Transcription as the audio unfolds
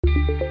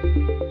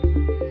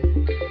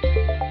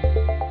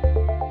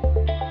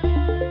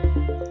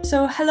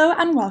So hello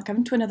and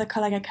welcome to another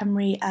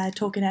ColegauCymru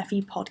Talking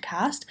FE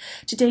podcast.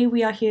 Today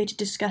we are here to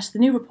discuss the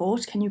new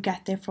report, Can You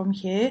Get There From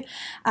Here,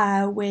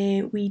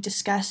 where we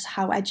discuss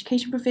how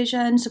education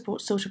provision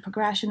supports social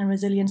progression and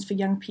resilience for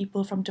young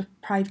people from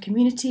deprived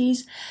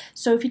communities.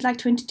 So if you'd like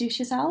to introduce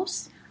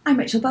yourselves. I'm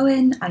Rachel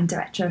Bowen, I'm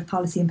Director of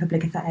Policy and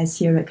Public Affairs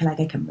here at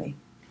ColegauCymru.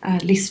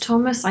 Lisa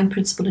Thomas, I'm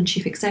Principal and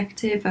Chief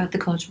Executive at the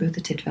College of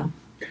Tydfil.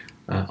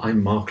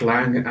 I'm Mark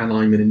Lang and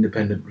I'm an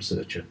independent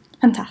researcher.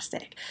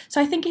 Fantastic. So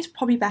I think it's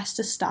probably best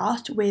to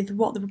start with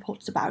what the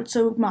report's about.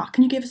 So Mark,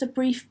 can you give us a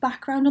brief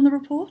background on the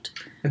report?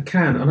 I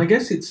can, and I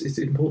guess it's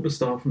important to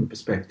start from the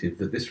perspective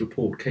that this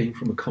report came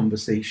from a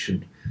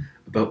conversation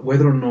about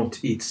whether or not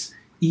it's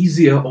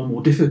easier or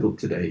more difficult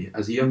today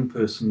as a young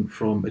person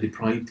from a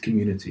deprived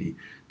community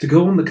to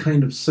go on the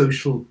kind of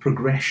social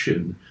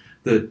progression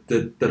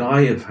that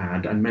I have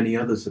had and many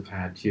others have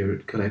had here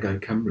at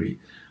ColegauCymru,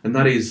 and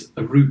that is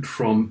a route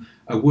from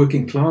a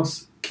working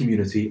class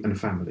community and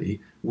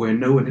family where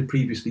no one had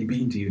previously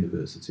been to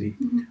university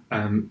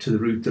to the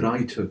route that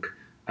I took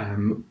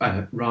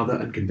rather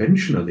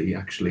unconventionally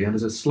actually, and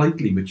as a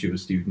slightly mature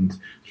student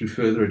through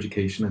further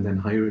education and then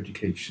higher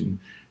education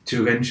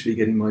to eventually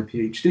getting my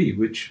PhD,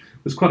 which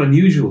was quite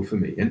unusual for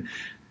me. And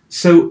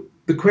so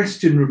the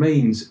question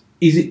remains,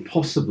 is it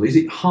possible, is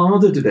it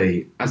harder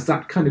today as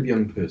that kind of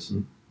young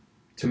person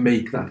to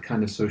make that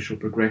kind of social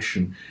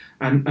progression?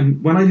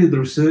 And when I did the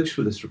research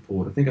for this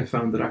report, I think I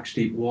found that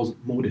actually it was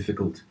more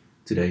difficult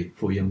today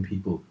for young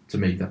people to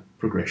make that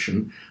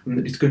progression, and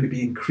that it's going to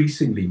be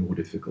increasingly more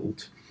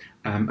difficult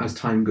as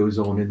time goes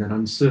on in an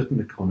uncertain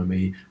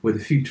economy where the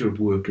future of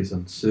work is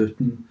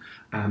uncertain,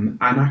 and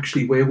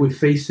actually where we're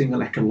facing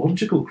an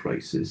ecological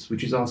crisis,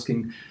 which is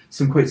asking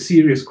some quite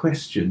serious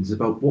questions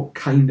about what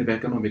kind of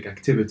economic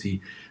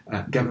activity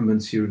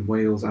governments here in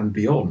Wales and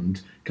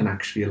beyond can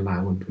actually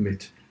allow and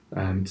permit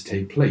to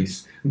take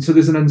place. And so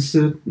there's an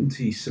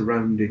uncertainty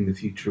surrounding the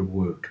future of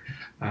work.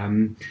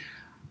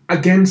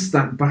 Against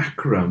that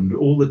background,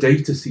 all the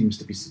data seems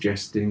to be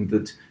suggesting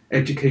that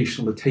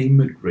educational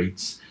attainment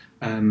rates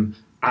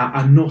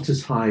are not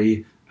as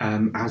high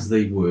as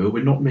they were.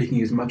 We're not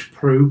making as much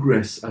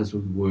progress as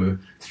we were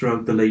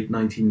throughout the late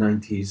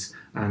 1990s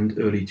and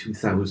early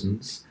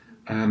 2000s.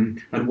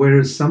 And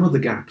whereas some of the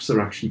gaps are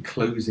actually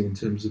closing in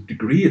terms of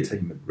degree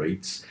attainment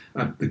rates,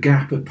 the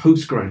gap at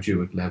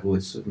postgraduate level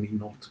is certainly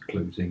not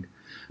closing.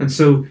 And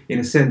so, in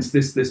a sense,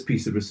 this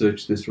piece of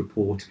research, this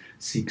report,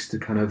 seeks to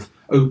kind of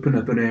open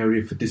up an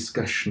area for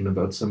discussion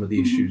about some of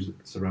the issues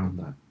that surround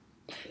that.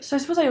 So I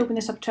suppose I open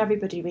this up to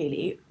everybody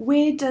really.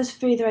 Where does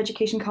further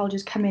education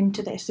colleges come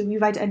into this? So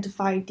we've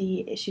identified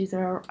the issues that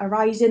are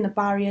arising, the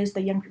barriers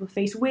that young people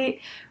face. Where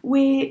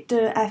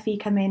do FE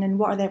come in and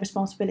what are their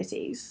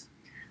responsibilities?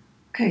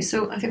 Okay,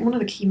 so I think one of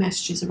the key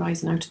messages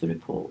arising out of the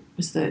report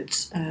was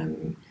that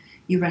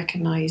you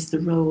recognise the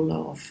role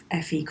of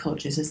FE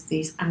colleges as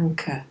these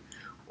anchor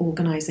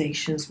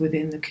organisations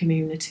within the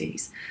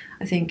communities.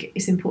 I think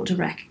it's important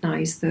to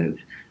recognise, though,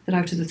 that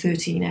out of the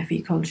 13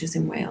 FE colleges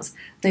in Wales,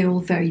 they're all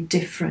very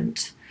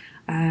different,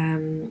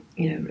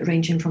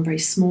 ranging from very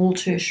small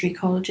tertiary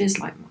colleges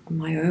like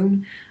my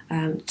own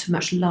to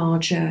much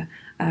larger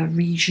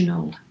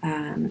regional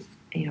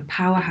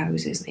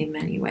powerhouses in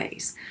many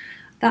ways.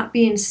 That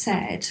being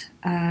said,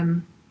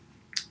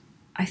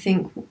 I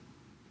think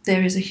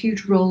there is a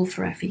huge role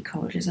for FE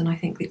colleges, and I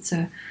think it's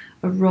a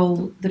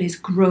role that is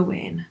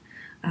growing,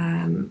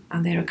 and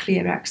there are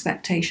clear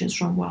expectations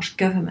from Welsh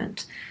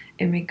Government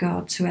in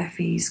regard to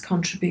FE's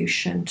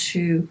contribution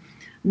to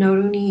not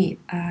only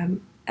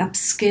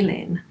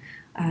upskilling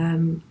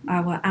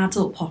our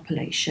adult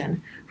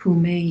population who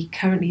may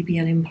currently be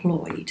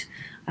unemployed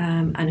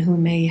and who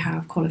may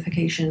have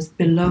qualifications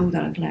below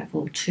that of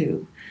level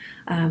 2,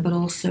 but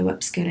also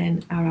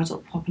upskilling our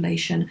adult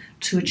population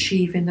to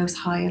achieving those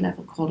higher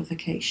level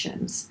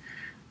qualifications.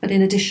 But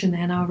in addition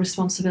then, our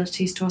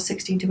responsibilities to our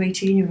 16 to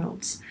 18 year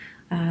olds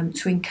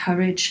to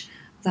encourage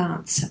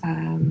that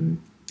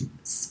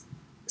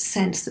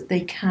sense that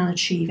they can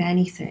achieve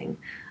anything,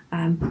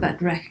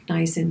 but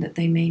recognising that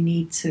they may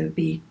need to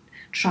be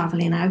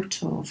travelling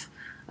out of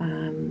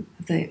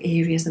the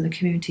areas and the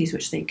communities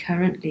which they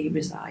currently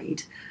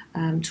reside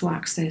to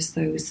access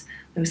those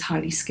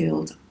highly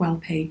skilled,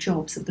 well-paid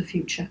jobs of the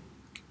future.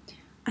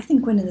 I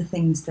think one of the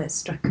things that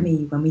struck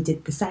me when we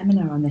did the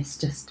seminar on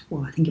this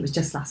I think it was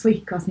just last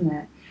week, wasn't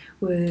it,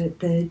 were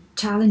the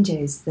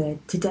challenges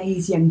that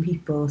today's young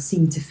people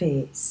seem to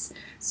face.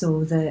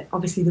 So that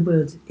obviously the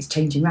world is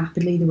changing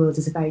rapidly, the world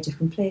is a very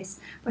different place,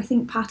 but I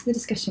think part of the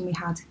discussion we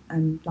had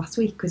last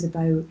week was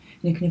about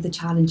kind of the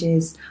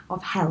challenges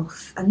of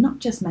health, and not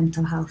just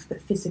mental health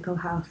but physical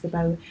health,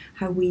 about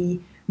how we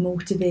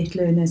motivate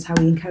learners, how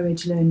we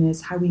encourage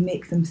learners, how we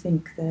make them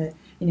think that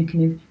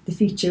kind of the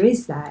future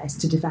is theirs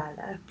to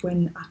develop,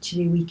 when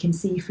actually we can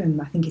see from,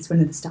 I think it's one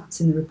of the stats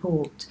in the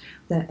report,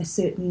 that a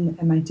certain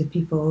amount of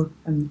people,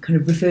 kind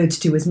of referred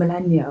to as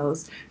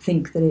millennials,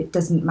 think that it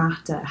doesn't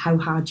matter how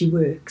hard you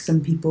work,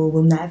 some people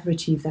will never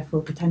achieve their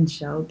full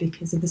potential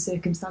because of the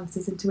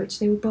circumstances into which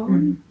they were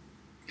born.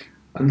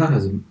 And that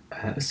has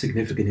a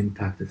significant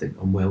impact, I think,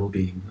 on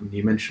well-being. I mean,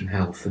 you mentioned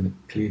health, and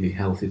clearly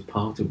health is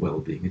part of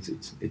well-being.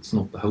 It's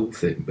not the whole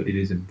thing, but it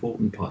is an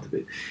important part of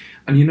it.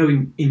 And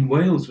in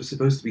Wales, we're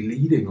supposed to be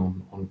leading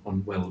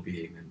on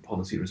well-being and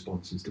policy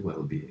responses to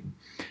well-being,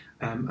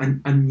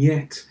 and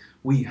yet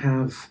we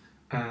have,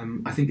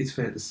 I think it's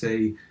fair to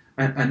say,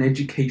 an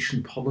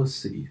education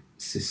policy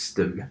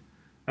system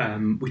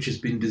which has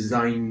been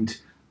designed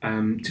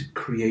to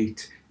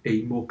create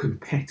a more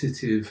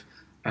competitive,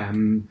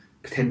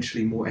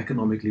 potentially more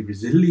economically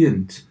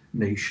resilient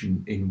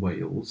nation in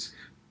Wales,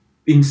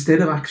 instead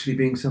of actually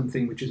being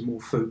something which is more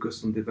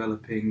focused on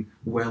developing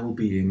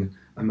well-being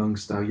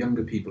amongst our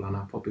younger people and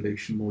our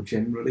population more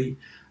generally.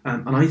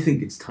 And I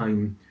think it's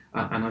time,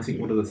 and I think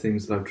one of the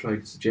things that I've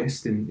tried to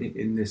suggest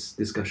in this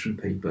discussion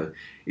paper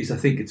is I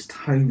think it's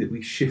time that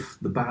we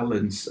shift the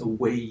balance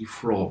away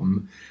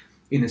from,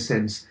 in a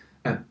sense,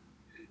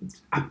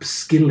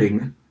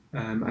 upskilling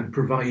and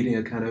providing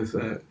a kind of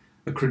a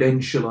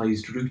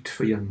credentialised route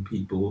for young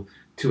people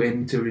to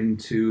enter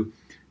into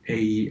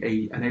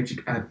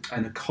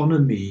an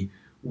economy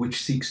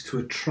which seeks to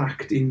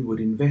attract inward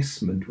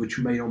investment, which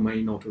may or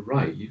may not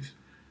arrive,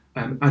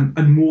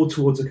 and more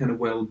towards a kind of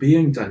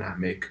well-being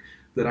dynamic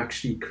that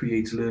actually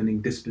creates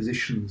learning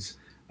dispositions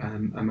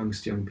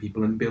amongst young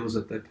people and builds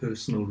up their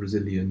personal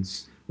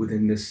resilience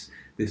within this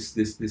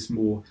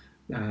more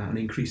an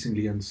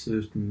increasingly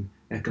uncertain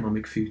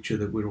economic future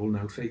that we're all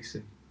now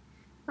facing.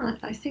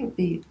 I think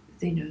the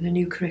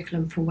new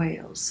curriculum for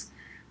Wales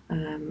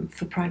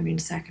for primary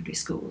and secondary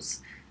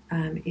schools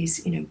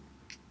is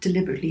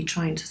deliberately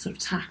trying to sort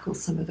of tackle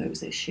some of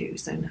those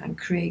issues and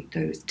create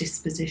those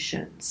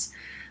dispositions.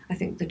 I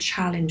think the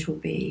challenge will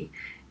be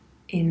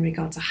in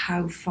regard to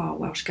how far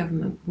Welsh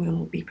Government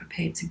will be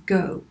prepared to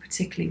go,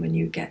 particularly when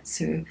you get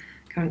to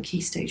current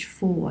Key Stage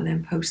 4 and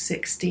then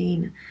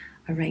post-16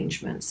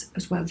 arrangements,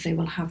 as whether they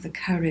will have the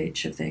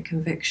courage of their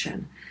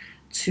conviction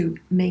to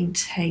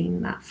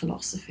maintain that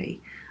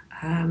philosophy,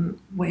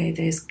 where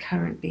there's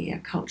currently a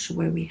culture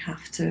where we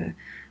have to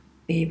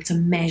be able to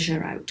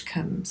measure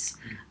outcomes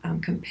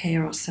and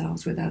compare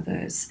ourselves with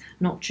others,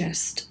 not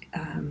just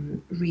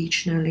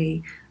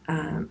regionally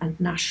and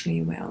nationally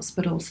in Wales,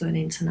 but also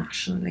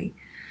internationally.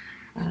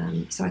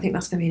 So I think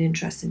that's going to be an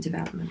interesting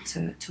development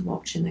to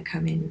watch in the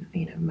coming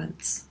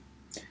months.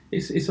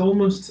 It's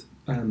almost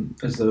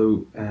as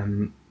though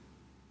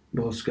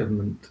Welsh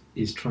Government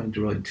is trying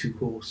to ride two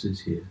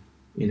horses here.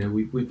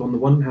 We've on the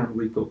one hand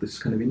we've got this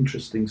kind of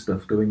interesting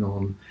stuff going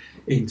on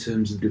in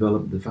terms of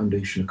development of the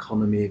foundation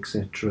economy,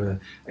 etc.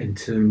 In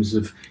terms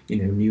of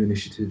new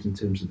initiatives, in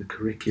terms of the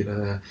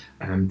curricula,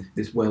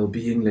 this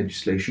well-being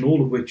legislation,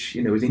 all of which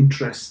is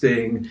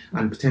interesting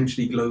and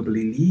potentially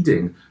globally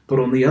leading. But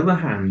on the other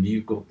hand,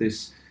 you've got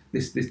this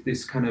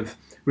kind of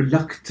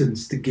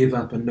reluctance to give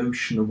up a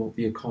notion of what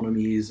the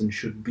economy is and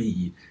should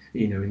be,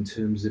 in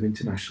terms of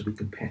internationally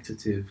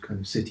competitive kind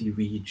of city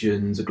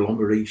regions,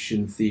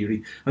 agglomeration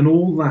theory, and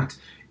all that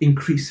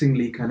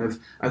increasingly kind of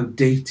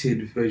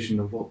outdated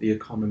vision of what the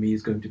economy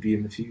is going to be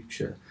in the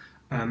future.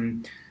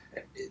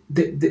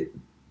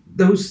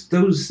 Those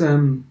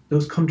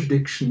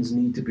contradictions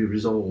need to be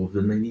resolved,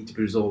 and they need to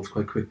be resolved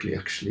quite quickly,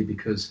 actually,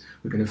 because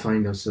we're going to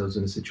find ourselves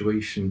in a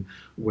situation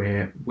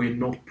where we're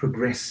not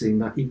progressing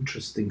that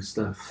interesting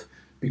stuff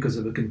because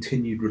of a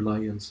continued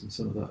reliance on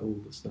some of that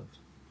older stuff.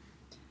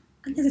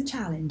 And there's a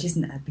challenge,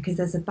 isn't there? Because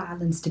there's a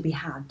balance to be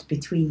had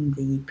between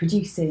the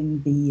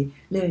producing the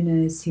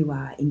learners who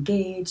are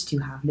engaged, who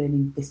have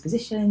learning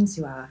dispositions,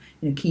 who are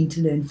keen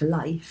to learn for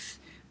life,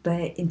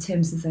 but in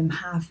terms of them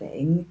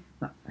having,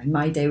 well, in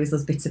my day was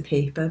those bits of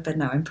paper, but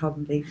now I'm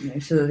probably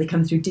sure that they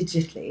come through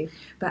digitally,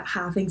 but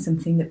having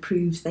something that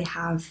proves they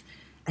have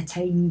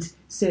attained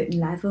certain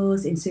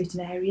levels in certain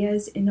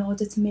areas in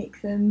order to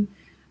make them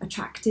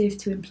attractive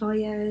to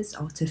employers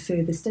or to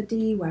further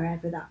study,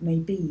 wherever that may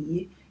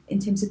be, in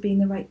terms of being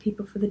the right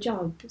people for the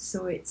job.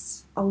 So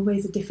it's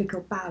always a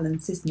difficult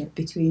balance, isn't it,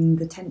 between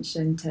the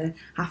tension to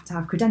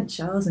have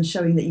credentials and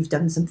showing that you've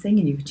done something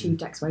and you've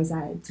achieved X, Y,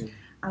 Z,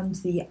 and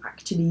the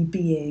actually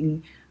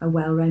being a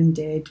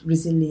well-rounded,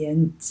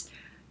 resilient,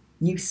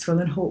 useful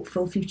and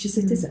hopeful future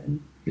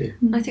citizen. Yeah.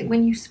 I think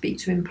when you speak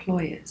to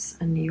employers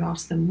and you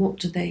ask them what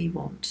do they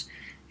want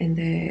in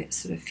their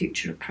sort of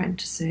future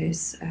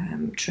apprentices,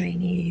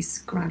 trainees,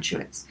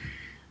 graduates,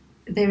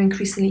 they're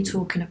increasingly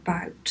talking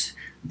about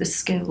the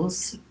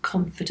skills,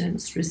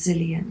 confidence,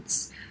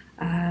 resilience,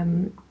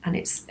 and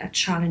it's a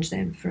challenge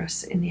then for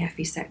us in the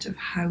FE sector of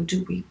how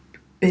do we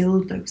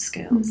build those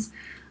skills.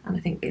 And I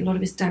think a lot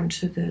of it's down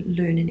to the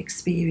learning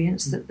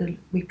experience that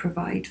we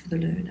provide for the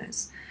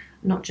learners,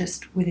 not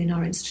just within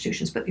our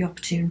institutions, but the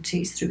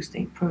opportunities through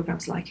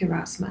programmes like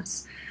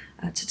Erasmus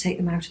to take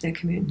them out of their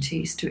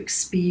communities, to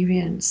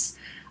experience,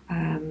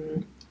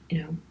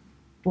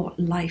 what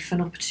life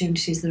and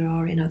opportunities there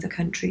are in other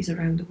countries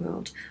around the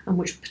world and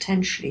which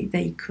potentially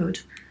they could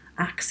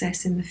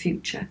access in the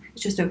future.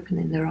 It's just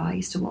opening their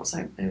eyes to what's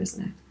out there,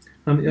 isn't it?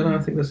 And I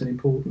think that's an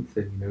important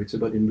thing. It's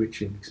about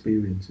enriching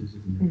experiences,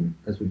 isn't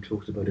it? As we've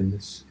talked about in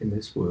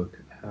this work.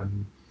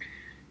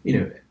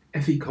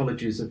 FE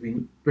colleges have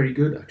been very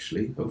good,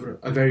 actually, over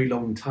a very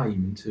long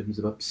time in terms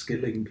of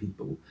upskilling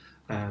people.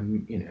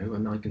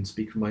 And I can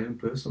speak from my own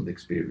personal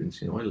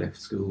experience. I left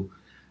school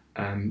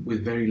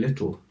with very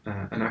little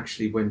and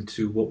actually went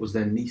to what was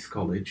then Neath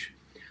College,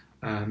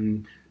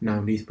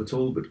 now Neath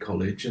Talbot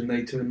College, and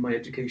they turned my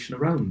education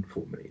around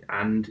for me.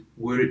 And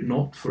were it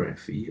not for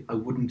FE, I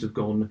wouldn't have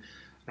gone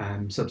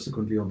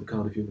subsequently on to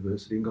Cardiff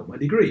University and got my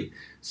degree.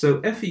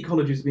 So FE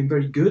colleges have been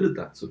very good at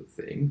that sort of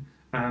thing,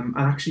 and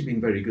actually been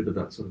very good at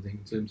that sort of thing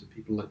in terms of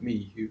people like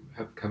me who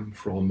have come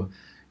from,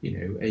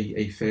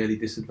 a fairly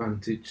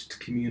disadvantaged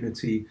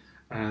community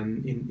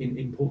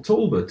in Port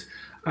Talbot.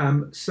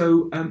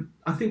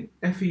 I think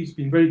FE's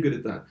been very good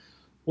at that.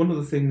 One of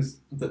the things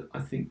that I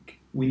think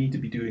we need to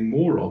be doing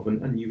more of,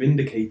 and you've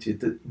indicated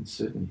that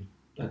certainly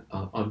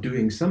are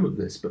doing some of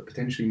this, but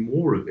potentially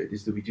more of it,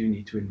 is that we do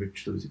need to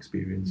enrich those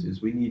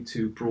experiences. We need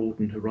to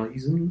broaden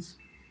horizons,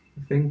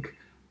 I think,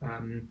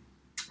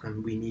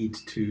 and we need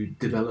to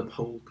develop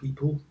whole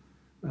people.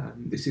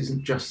 This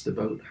isn't just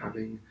about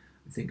having,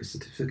 I think, a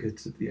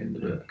certificate at the end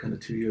of a kind of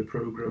 2-year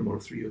program or a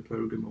 3-year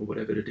program or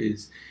whatever it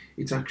is.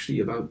 It's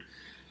actually about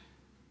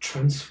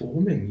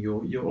transforming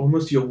your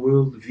almost your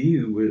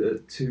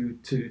worldview to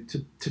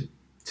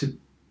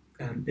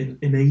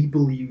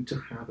enable you to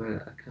have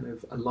a kind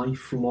of a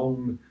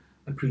lifelong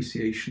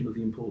appreciation of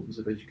the importance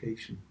of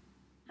education.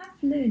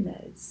 Have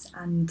learners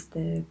and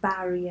the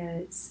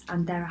barriers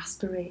and their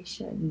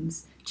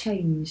aspirations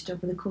changed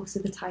over the course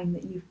of the time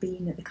that you've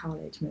been at the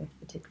college,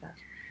 Merthyr?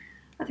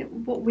 I think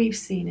what we've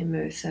seen in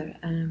Merthyr,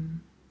 and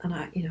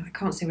I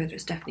can't say whether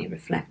it's definitely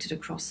reflected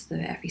across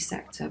the FE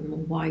sector more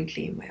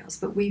widely in Wales,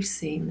 but we've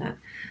seen that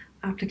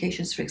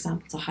applications, for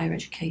example, to higher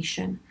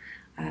education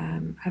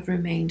have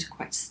remained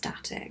quite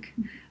static.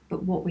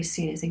 But what we're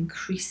seeing is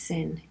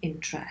increasing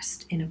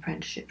interest in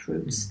apprenticeship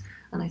routes.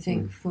 And I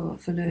think for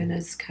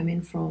learners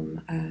coming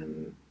from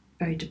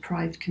very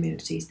deprived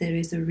communities, there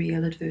is a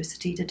real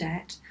adversity to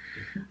debt.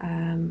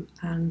 And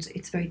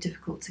it's very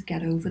difficult to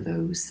get over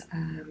those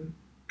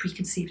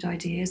preconceived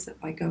ideas that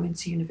by going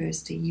to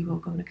university you are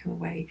going to come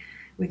away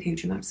with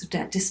huge amounts of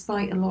debt,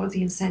 despite a lot of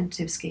the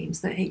incentive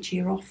schemes that HE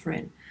are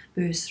offering,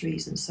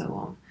 bursaries and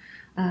so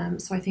on.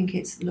 So I think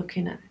it's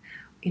looking at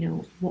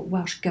what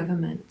Welsh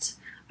Government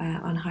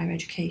and higher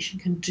education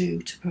can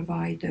do to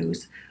provide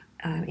those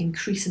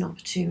increasing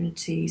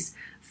opportunities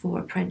for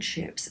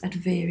apprenticeships at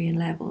varying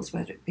levels,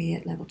 whether it be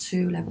at level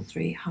 2, level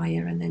 3,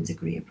 higher, and then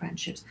degree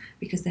apprenticeships,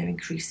 because they're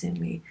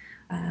increasingly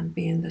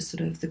being the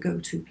sort of the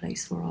go-to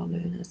place for our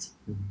learners.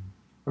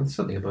 And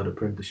something about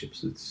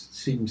apprenticeships that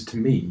seems to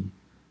me,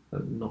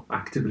 not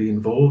actively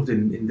involved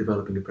in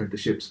developing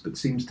apprenticeships, but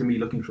seems to me,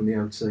 looking from the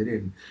outside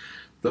in,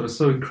 that are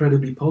so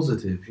incredibly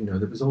positive.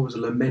 There was always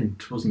a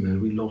lament, wasn't there?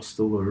 We lost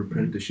all our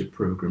apprenticeship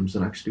programs,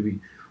 and actually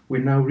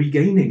we're now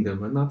regaining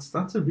them, and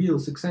that's a real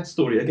success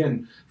story.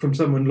 Again, from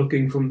someone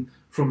looking from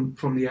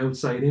the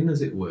outside in,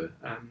 as it were,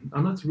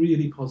 and that's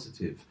really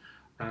positive.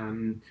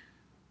 And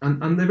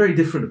they're very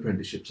different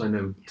apprenticeships, I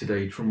know,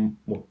 today from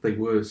what they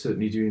were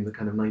certainly during the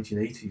kind of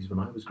 1980s when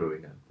I was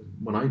growing up. And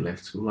when I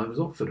left school, I was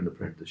offered an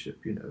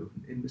apprenticeship,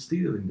 in the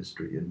steel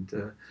industry, and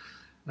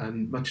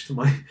much to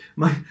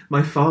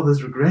my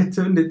father's regret,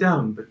 turned it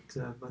down. But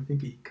I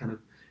think he kind of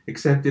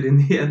accepted in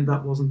the end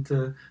that wasn't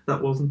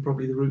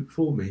probably the route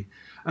for me.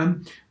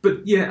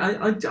 But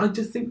yeah, I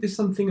just think there's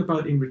something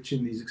about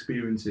enriching these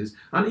experiences,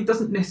 and it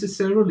doesn't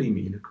necessarily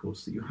mean, of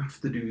course, that you have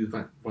to do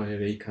that via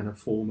a kind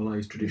of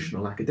formalised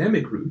traditional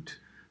academic route.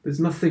 There's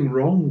nothing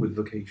wrong with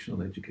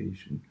vocational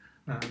education.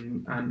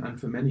 And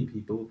for many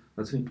people,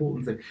 that's an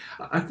important thing.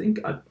 I think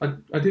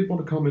I did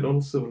want to comment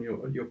also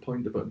on your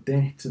point about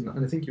debt, and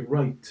I think you're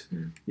right.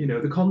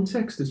 The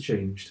context has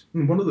changed.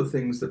 And one of the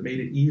things that made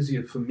it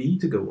easier for me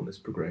to go on this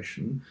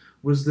progression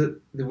was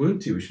that there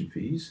weren't tuition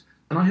fees,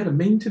 and I had a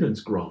maintenance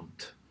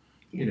grant.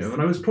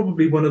 And I was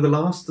probably one of the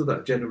last of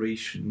that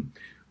generation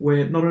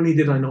where not only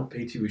did I not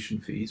pay tuition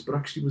fees, but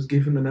actually was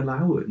given an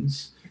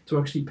allowance to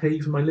actually pay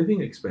for my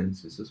living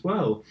expenses as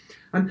well.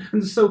 And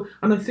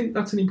I think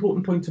that's an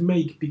important point to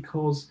make,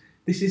 because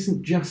this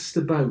isn't just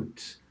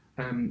about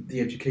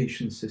the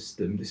education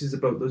system. This is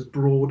about those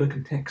broader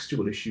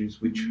contextual issues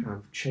which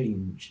have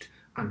changed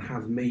and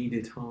have made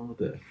it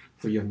harder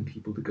for young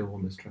people to go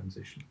on this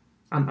transition.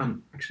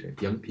 And actually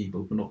young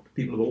people, but not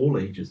people of all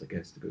ages, I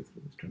guess, to go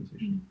through this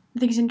transition. I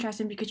think it's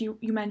interesting because you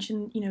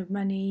mentioned,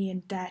 money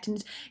and debt,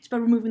 and it's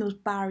about removing those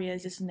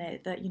barriers, isn't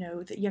it, that,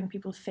 that young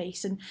people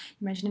face. And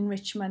you mentioned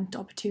enrichment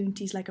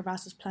opportunities like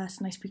Erasmus Plus,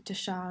 and I speak to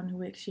Sian, who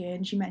works here,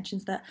 and she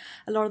mentions that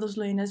a lot of those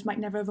learners might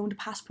never have owned a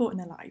passport in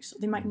their lives.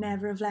 They might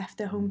never have left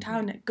their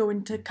hometown.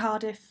 Going to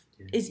Cardiff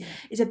is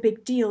a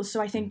big deal. So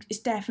I think it's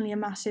definitely a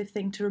massive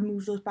thing to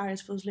remove those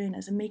barriers for those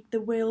learners and make the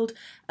world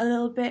a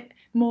little bit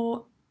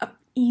more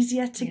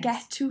easier to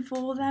get to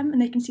for them,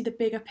 and they can see the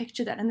bigger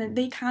picture then, and then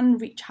they can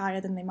reach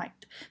higher than they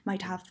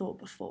might have thought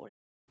before.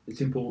 It's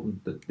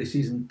important that this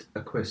isn't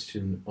a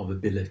question of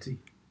ability.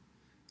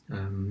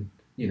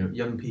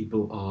 Young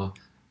people are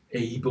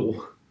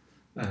able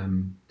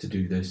to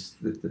do this.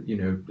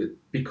 That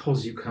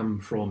because you come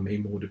from a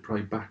more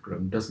deprived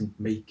background doesn't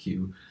make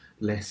you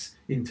less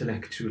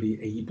intellectually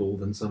able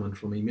than someone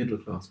from a middle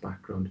class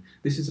background.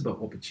 This is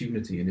about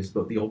opportunity, and it's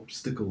about the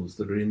obstacles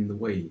that are in the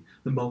way,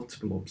 the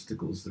multiple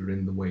obstacles that are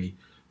in the way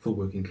for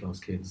working class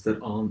kids that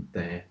aren't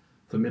there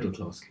for middle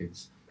class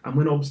kids. And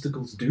when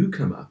obstacles do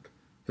come up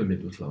for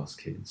middle class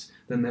kids,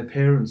 then their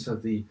parents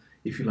have the,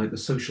 if you like, the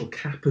social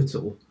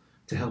capital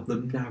to help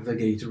them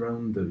navigate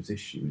around those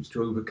issues,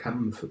 to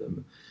overcome for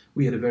them.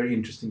 We had a very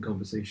interesting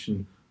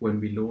conversation when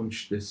we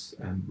launched this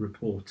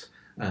report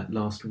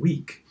last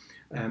week,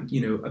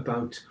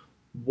 about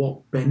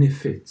what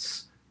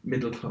benefits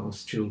middle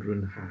class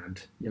children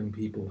had, young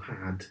people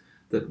had,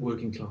 that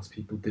working class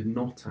people did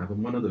not have.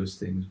 And one of those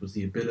things was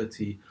the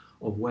ability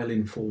of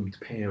well-informed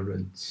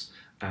parents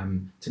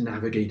to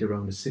navigate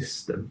around a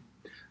system,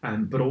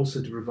 but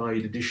also to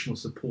provide additional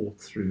support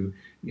through,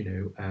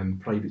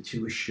 private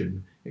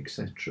tuition,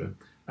 etc.,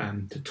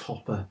 to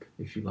top up,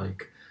 if you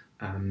like.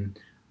 And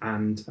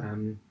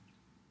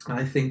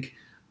I think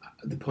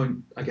the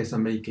point I guess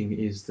I'm making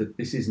is that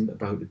this isn't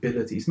about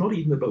ability. It's not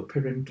even about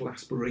parental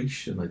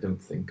aspiration, I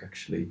don't think,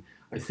 actually.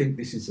 I think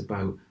this is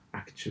about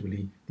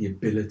actually the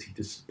ability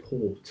to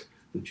support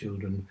the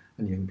children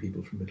and young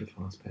people from middle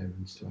class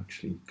parents to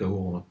actually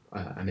go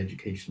on an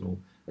educational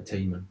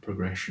attainment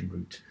progression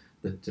route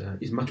that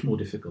is much more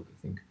difficult,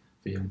 I think,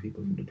 for young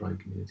people from deprived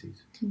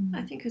communities.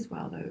 I think as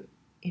well, though,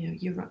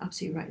 you're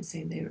absolutely right in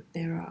saying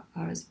there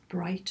are as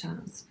bright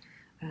as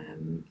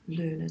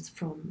learners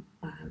from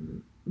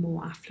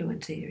more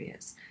affluent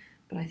areas.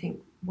 But I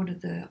think one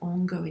of the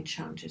ongoing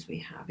challenges we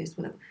have is,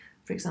 well,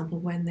 for example,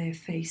 when they're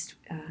faced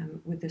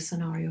with the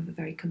scenario of a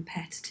very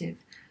competitive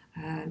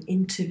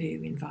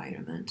interview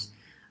environment,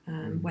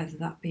 whether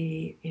that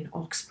be in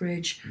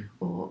Oxbridge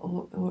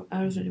or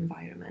other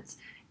environments,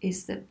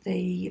 is that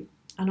they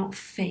are not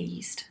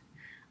fazed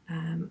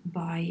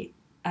by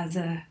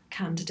other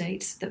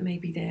candidates that may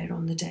be there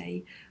on the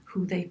day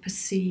who they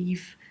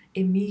perceive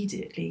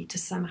immediately to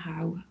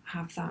somehow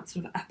have that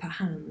sort of upper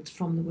hand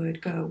from the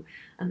word go,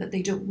 and that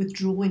they don't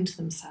withdraw into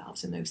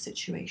themselves in those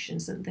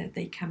situations, and that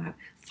they come out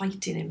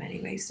fighting in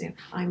many ways.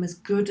 I'm as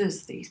good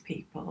as these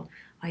people,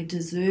 I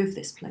deserve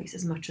this place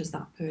as much as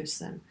that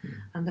person,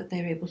 and that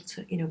they're able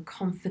to,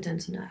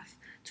 confident enough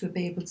to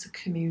be able to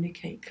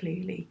communicate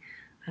clearly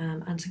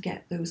and to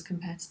get those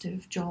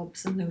competitive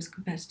jobs and those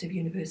competitive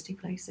university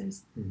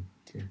places.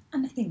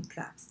 And I think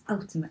that's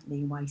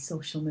ultimately why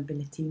social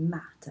mobility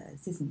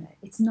matters, isn't it?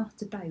 It's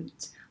not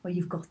about,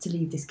 you've got to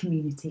leave this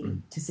community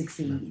to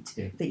succeed,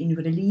 that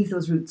you're going to leave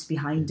those roots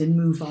behind and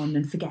move on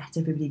and forget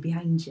everybody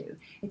behind you.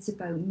 It's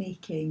about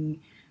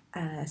making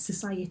a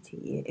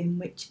society in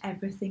which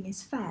everything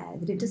is fair,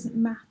 that it doesn't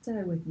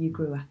matter whether you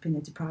grew up in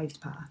a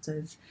deprived part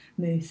of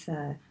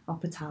Merthyr or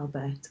Port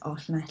Talbot or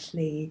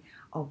Llanelli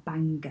or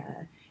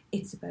Bangor.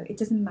 It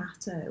doesn't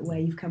matter where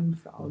you've come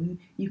from,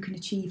 you can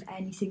achieve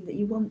anything that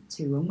you want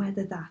to, and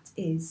whether that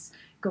is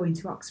going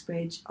to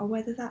Oxbridge or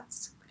whether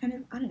that's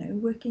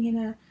working in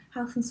a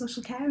health and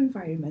social care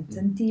environment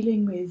and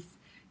dealing with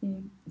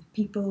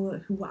people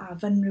who are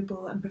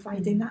vulnerable and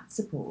providing that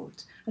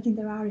support. I think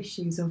there are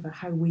issues over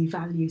how we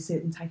value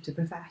certain types of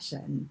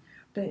profession,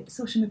 but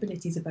social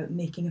mobility is about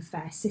making a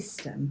fair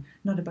system,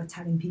 not about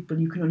telling people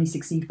you can only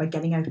succeed by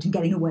getting out and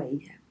getting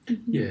away.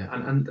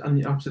 And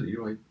you're absolutely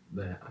right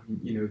there. I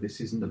mean,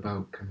 this isn't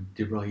about kind of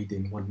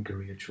deriding one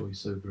career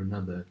choice over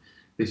another.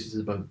 This is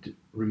about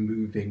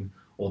removing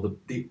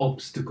the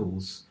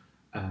obstacles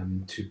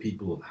to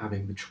people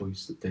having the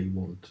choice that they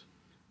want.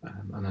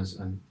 And as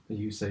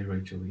you say,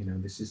 Rachel,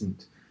 this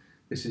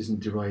isn't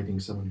deriding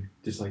someone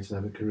who decides to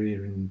have a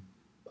career in,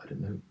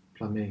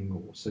 plumbing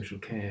or social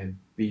care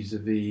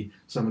vis-a-vis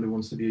someone who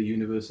wants to be a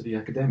university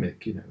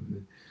academic.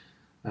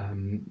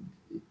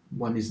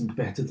 One isn't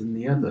better than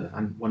the other,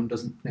 and one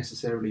doesn't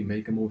necessarily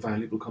make a more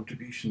valuable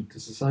contribution to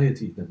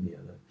society than the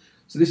other.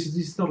 So this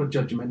is not a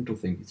judgmental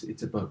thing.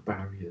 It's about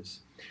barriers.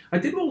 I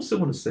did also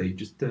want to say,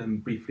 just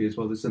briefly as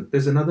well,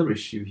 there's another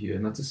issue here,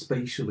 and that's a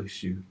spatial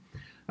issue.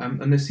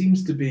 And there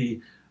seems to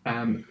be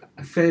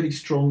a fairly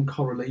strong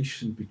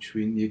correlation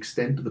between the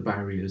extent of the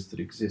barriers that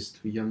exist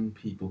for young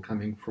people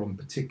coming from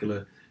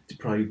particular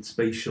deprived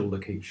spatial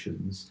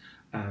locations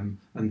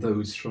and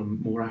those from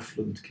more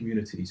affluent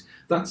communities.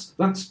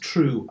 That's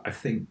true, I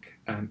think,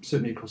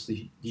 certainly across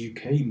the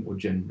UK more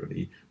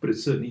generally, but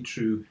it's certainly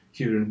true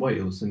here in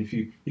Wales. And if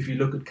you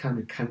look at kind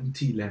of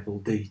county level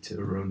data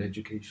around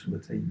educational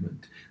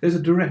attainment, there's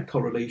a direct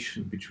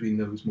correlation between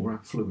those more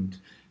affluent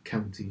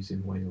counties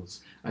in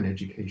Wales and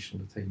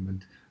educational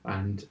attainment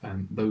and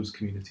those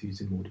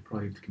communities in more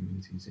deprived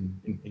communities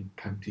in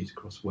counties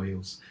across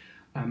Wales.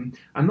 And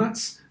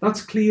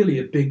that's clearly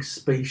a big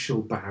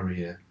spatial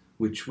barrier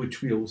which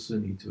we also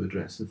need to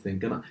address, I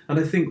think. And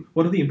I think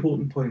one of the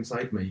important points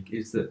I'd make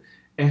is that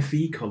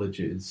FE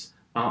colleges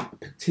are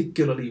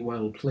particularly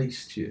well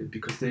placed here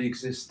because they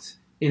exist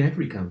in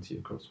every county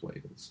across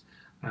Wales.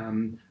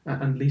 And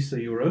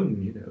Lisa, your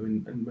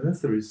own, and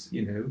Merthyr is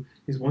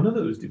one of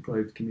those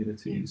deprived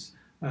communities.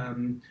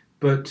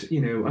 But,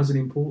 as an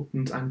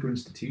important anchor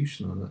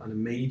institution and a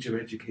major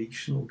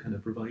educational kind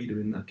of provider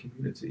in that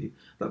community,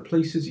 that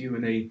places you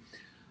in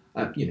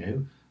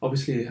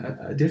obviously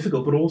a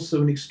difficult but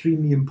also an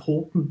extremely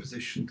important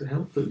position to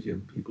help those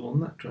young people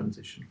on that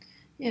transition.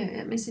 Yeah,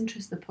 it's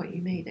interesting the point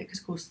you made there, because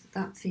of course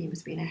that theme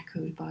has been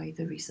echoed by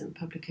the recent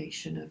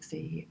publication of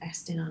the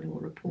Estyn annual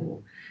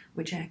report,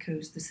 which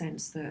echoes the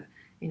sense that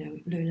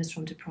learners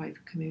from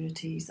deprived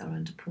communities are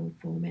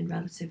underperforming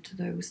relative to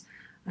those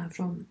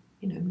from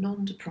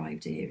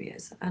non-deprived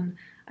areas. And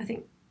I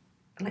think,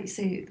 like you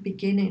say at the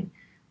beginning,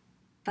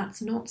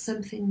 that's not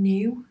something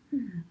new.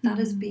 That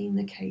has been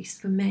the case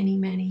for many,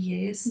 many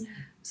years.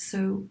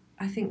 So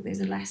I think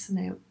there's a lesson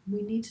there.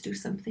 We need to do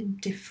something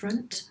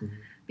different,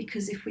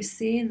 because if we're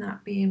seeing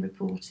that being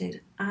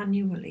reported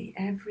annually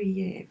every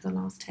year for the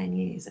last 10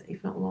 years,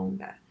 if not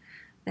longer,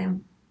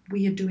 then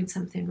we are doing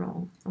something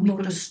wrong, and we've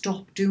got to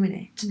stop doing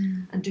it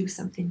and do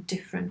something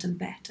different and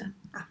better.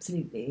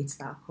 Absolutely, it's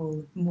that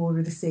whole more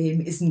of the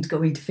same isn't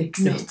going to fix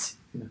it.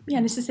 Yeah,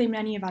 and it's the same in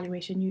any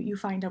evaluation. You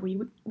find out where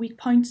your weak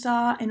points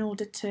are in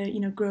order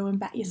to grow and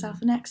better yourself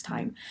the next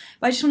time.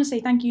 But I just want to say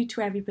thank you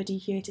to everybody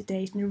here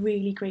today. It's been a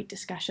really great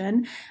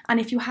discussion. And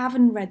if you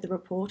haven't read the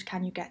report,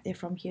 Can You Get There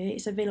From Here?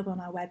 It's available on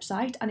our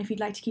website. And if you'd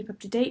like to keep up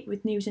to date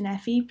with news in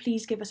FE,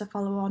 please give us a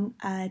follow on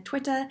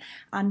Twitter,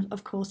 and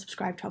of course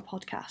subscribe to our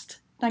podcast.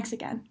 Thanks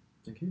again.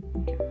 Thank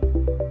you.